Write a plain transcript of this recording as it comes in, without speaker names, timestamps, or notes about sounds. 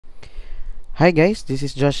Hi guys, this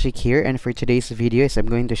is Josh here, and for today's video I'm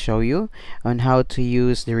going to show you on how to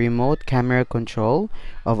use the remote camera control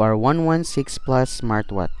of our 116 Plus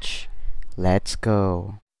smartwatch. Let's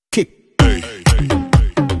go.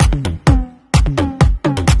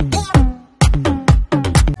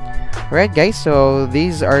 Alright guys, so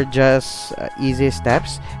these are just easy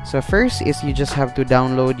steps. So first is you just have to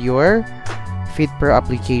download your Fit Pro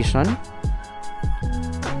application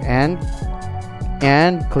and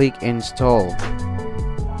click install.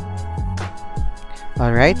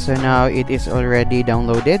 Alright, so now it is already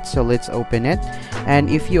downloaded, so let's open it. And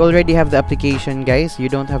if you already have the application guys, you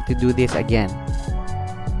don't have to do this again.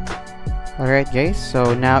 Alright guys,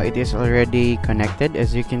 so now it is already connected,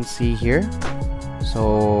 as you can see here.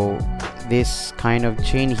 So this kind of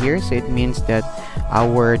chain here, so it means that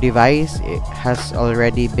our device has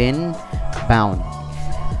already been bound.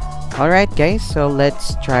 Alright guys, so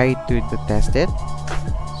let's try to test it.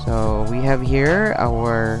 So we have here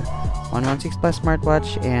our 116 Plus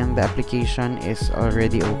smartwatch and the application is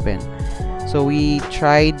already open. So we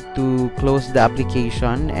tried to close the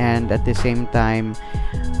application and at the same time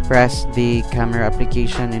press the camera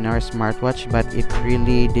application in our smartwatch, but it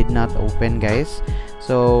really did not open guys.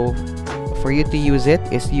 So for you to use it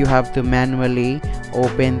is you have to manually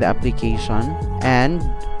open the application and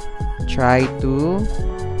try to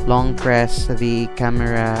long press the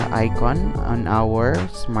camera icon on our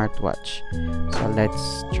smartwatch. So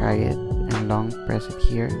let's try it and long press it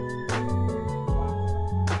here,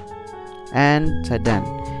 and done.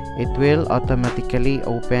 It will automatically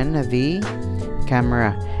open the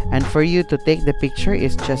camera, and for you to take the picture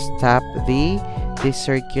is just tap this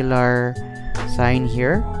circular sign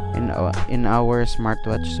here in our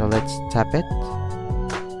smartwatch. So let's tap it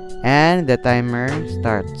and the timer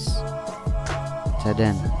starts.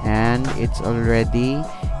 Done, and it's already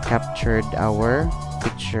captured our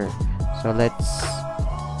picture. So let's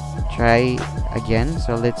try again.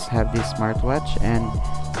 So let's have this smartwatch and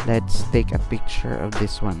let's take a picture of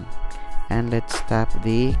this one, and let's tap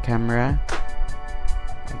the camera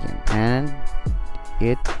again, and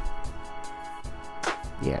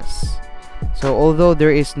yes. So although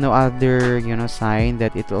there is no other sign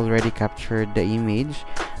that it already captured the image,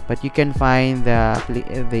 but you can find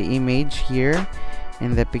the image here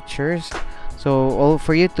in the pictures. So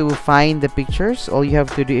for you to find the pictures, all you have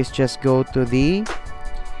to do is just go to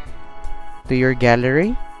your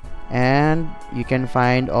gallery, and you can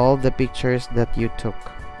find all the pictures that you took.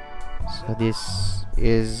 So this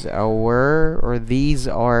is these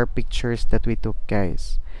are pictures that we took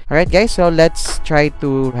guys. Alright guys, so let's try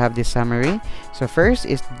to have this summary. So first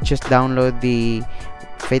is just download the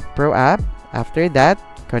Fit Pro app. After that,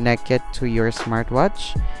 connect it to your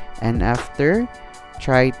smartwatch, and after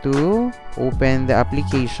try to open the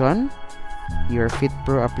application, your Fit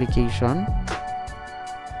Pro application,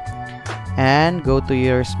 and go to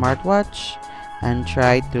your smartwatch and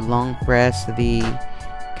try to long press the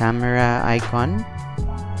camera icon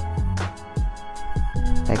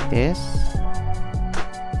like this,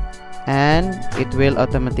 and it will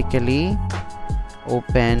automatically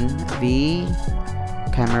open the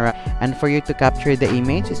camera. And for you to capture the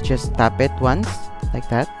image, is just tap it once like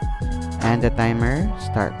that, and the timer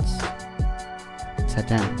starts. So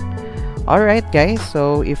done. Alright guys,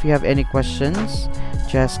 so if you have any questions,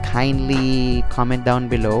 just kindly comment down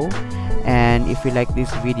below, and if you like this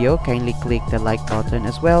video, kindly click the like button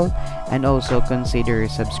as well, and also consider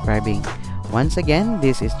subscribing. Once again,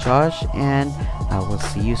 this is Josh, and I will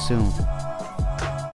see you soon.